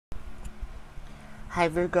Hi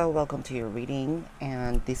Virgo, welcome to your reading,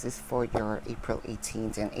 and this is for your April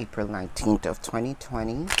 18th and April 19th of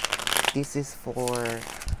 2020. This is for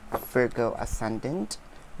Virgo Ascendant,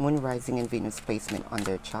 Moon Rising and Venus placement on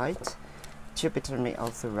their chart. Jupiter may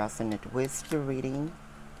also resonate with the reading.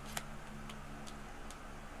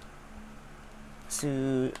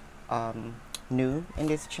 To new in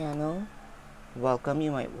this channel, welcome.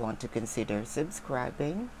 You might want to consider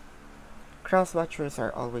subscribing. Cross watchers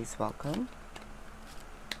are always welcome.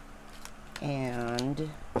 And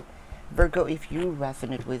Virgo, if you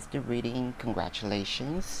resonate with the reading,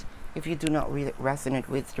 congratulations. If you do not resonate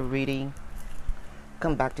with the reading,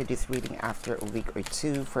 come back to this reading after a week or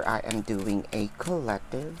two, for I am doing a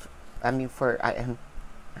collective. Okay,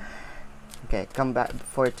 come back,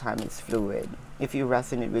 for time is fluid. If you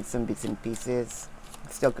resonate with some bits and pieces,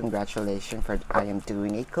 still congratulations, for I am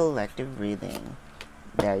doing a collective reading.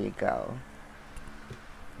 There you go.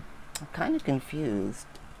 I'm kind of confused.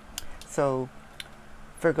 So,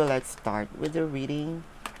 Virgo, let's start with the reading.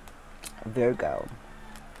 Virgo,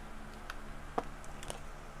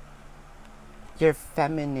 your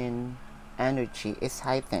feminine energy is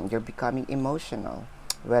heightened. You're becoming emotional.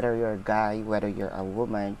 Whether you're a guy, whether you're a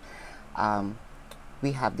woman,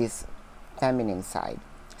 we have this feminine side.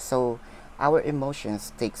 So, our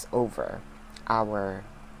emotions takes over our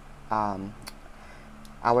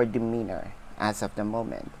demeanor as of the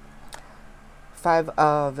moment. Five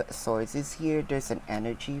of Swords is here. There's an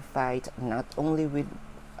energy fight, not only with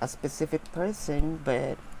a specific person,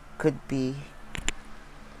 but could be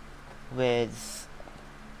with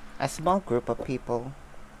a small group of people,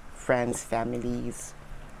 friends, families,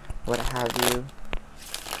 what have you.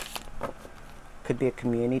 Could be a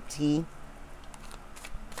community.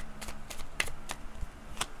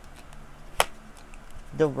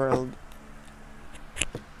 The world.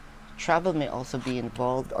 Travel may also be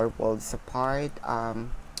involved, or worlds apart.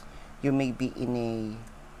 You may be in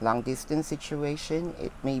a long distance situation.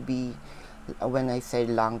 It may be, when I say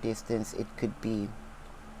long distance, it could be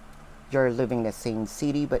you're living in the same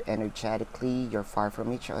city, but energetically you're far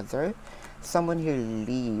from each other. Someone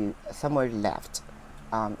here somewhere left,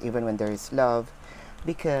 even when there is love,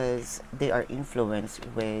 because they are influenced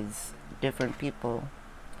with different people.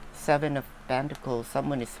 Seven of Pentacles,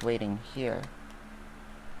 someone is waiting here.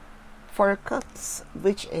 Four of Cups,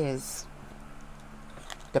 which is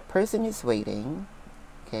the person is waiting.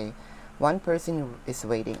 Okay, one person is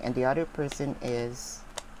waiting and the other person is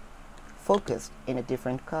focused in a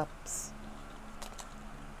different cups.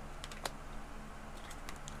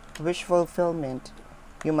 Wish fulfillment,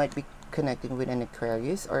 you might be connecting with an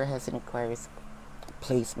Aquarius or has an Aquarius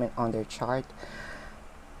placement on their chart.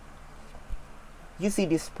 You see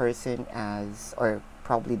this person as, or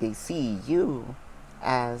probably they see you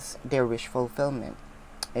as their wish fulfillment.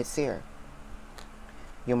 It's here.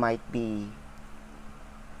 You might be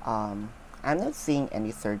I'm not seeing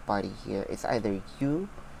any third party here. It's either you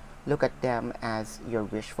look at them as your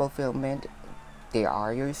wish fulfillment, they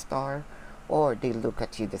are your star, or they look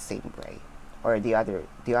at you the same way, or the other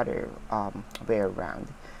way around.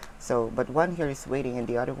 So, but one here is waiting and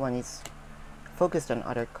the other one is focused on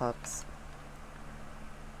other cups.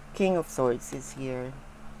 King of Swords is here.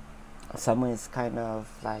 Someone is kind of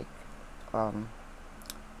like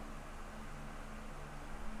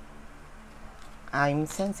I'm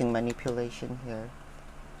sensing manipulation here.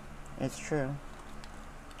 It's true.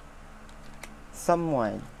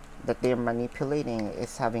 Someone that they're manipulating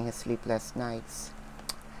is having a sleepless nights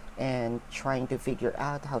and trying to figure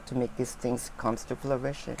out how to make these things come to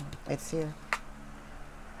fruition. It's here.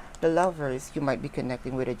 The Lovers, you might be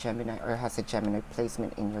connecting with a Gemini or has a Gemini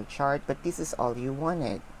placement in your chart, but this is all you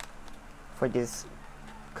wanted for this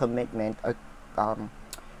commitment, or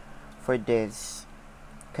for this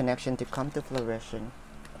connection to come to fruition.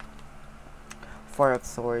 Four of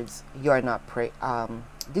Swords, you are not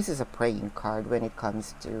this is a praying card when it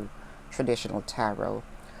comes to traditional tarot.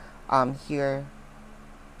 Here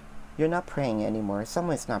you're not praying anymore.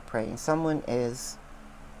 Someone is not praying. Someone is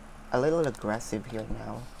a little aggressive here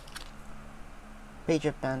now. Page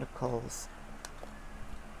of Pentacles,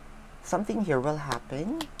 something here will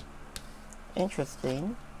happen.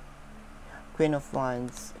 Interesting. Queen of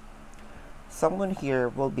Wands, someone here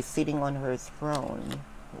will be sitting on her throne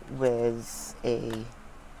with a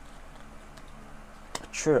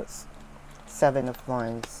truth. Seven of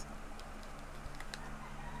Wands,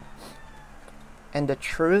 and the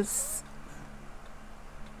truth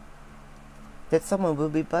that someone will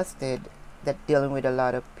be busted, that dealing with a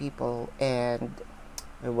lot of people and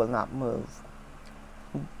it will not move.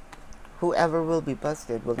 Whoever will be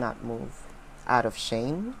busted will not move out of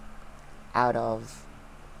shame, out of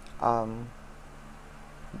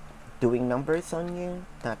doing numbers on you.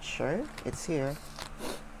 Not sure. It's here.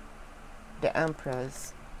 The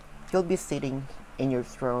Empress. You'll be sitting in your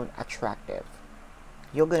throne attractive.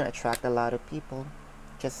 You're gonna attract a lot of people.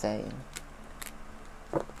 Just saying.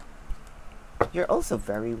 You're also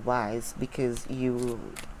very wise because you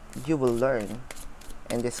will learn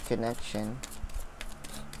in this connection.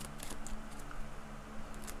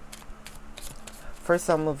 For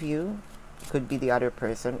some of you, it could be the other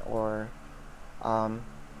person, or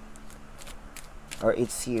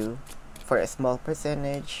it's you. For a small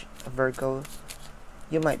percentage, Virgo,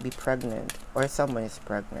 you might be pregnant, or someone is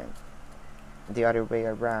pregnant. The other way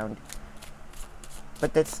around.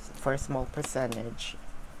 But that's for a small percentage.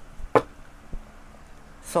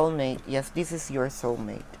 Soulmate, yes, this is your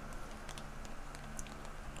soulmate.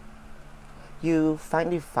 You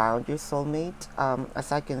finally found your soulmate,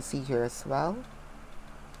 as I can see here as well.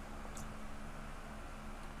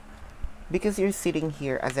 Because you're sitting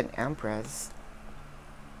here as an Empress,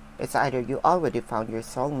 it's either you already found your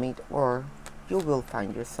soulmate or you will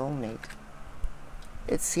find your soulmate.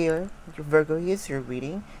 It's here. Virgo, here's your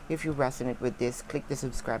reading. If you resonate with this, click the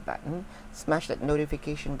subscribe button, smash that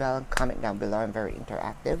notification bell, and comment down below. I'm very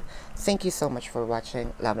interactive. Thank you so much for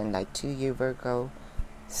watching. Love and light to you, Virgo.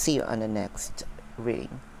 See you on the next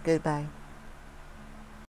reading. Goodbye.